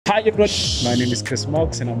Hi everyone, my name is Chris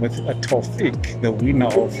Marks and I'm with Toufeeq, the winner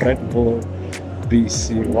of Redbull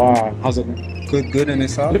BC. Wow, how's it? Good, and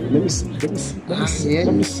yourself? Let me see.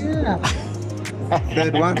 Let me see.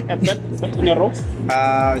 Third one? Third in a row?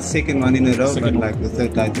 Second one in a row, Second but like the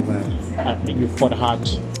third title. I think you fought hard.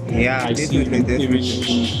 Yeah, I see you even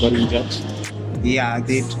got injured. Yeah, I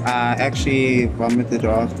did. I actually vomited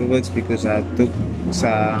afterwards because I took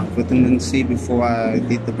some vitamin C before I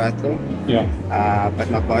did the battle. Yeah. But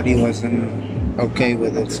my body wasn't okay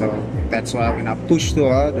with it, so that's why when I pushed too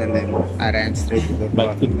hard and then I ran straight to the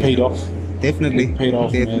But it paid off. Definitely. It paid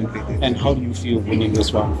off, Definitely. man. And how do you feel winning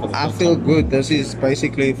this one for the I first feel time? good. This is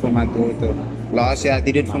basically for my daughter. Last year I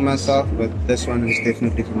did it for myself, but this one is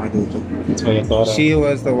definitely for my daughter. It's for your daughter. She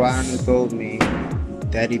was the one who told me,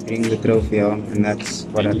 "Daddy, bring the trophy home," and that's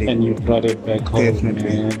what I did. And you brought it back home,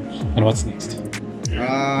 Definitely. man. And what's next?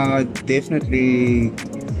 Definitely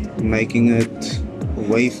making it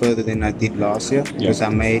way further than I did last year, because I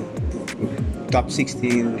made top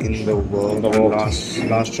 16 in the world on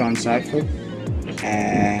last chance cycle,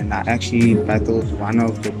 and I actually battled one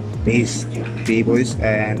of the best B-boys,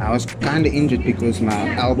 and I was kind of injured because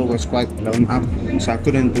my elbow was quite blown up, so I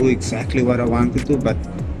couldn't do exactly what I wanted to. But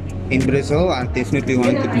in Brazil, I definitely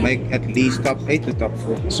wanted to make at least top 8 to top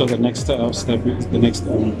 4. So the next step, the next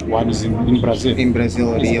one is in Brazil. In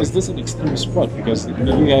Brazil, Rio. Is this an extreme sport? Because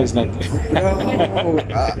you guys like. No,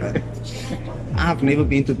 I've never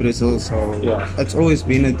been to Brazil, so it's always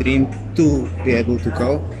been a dream to be able to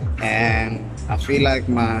go, and I feel like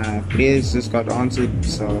my prayers just got answered.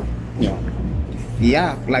 So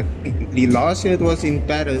yeah, like the last year it was in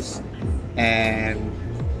Paris, and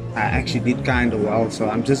I actually did kind of well. So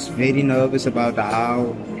I'm just very nervous about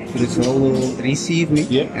how Brazil will receive me.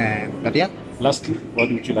 But yeah. Lastly, what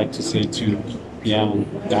would you like to say to young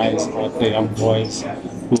guys out there, young boys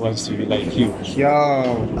who wants to be like you?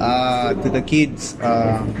 To the kids,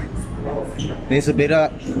 there's a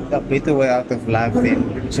better way out of life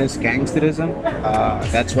than just gangsterism.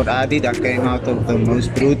 That's what I did. I came out of the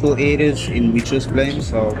most brutal areas in which was blamed,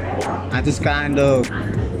 so I just kind of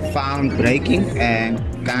found breaking and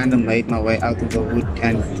kind of made my way out of the wood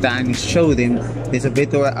and trying to show them there's a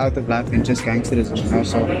better way out of life than just gangsterism, you know?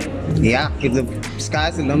 So yeah, if the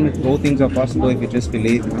sky's the limit, all things are possible if you just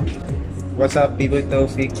believe, you know? What's up, people?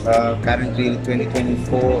 Toufeeq, currently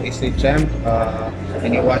 2024 SA champ,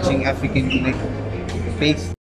 and you're watching African Unique. Peace.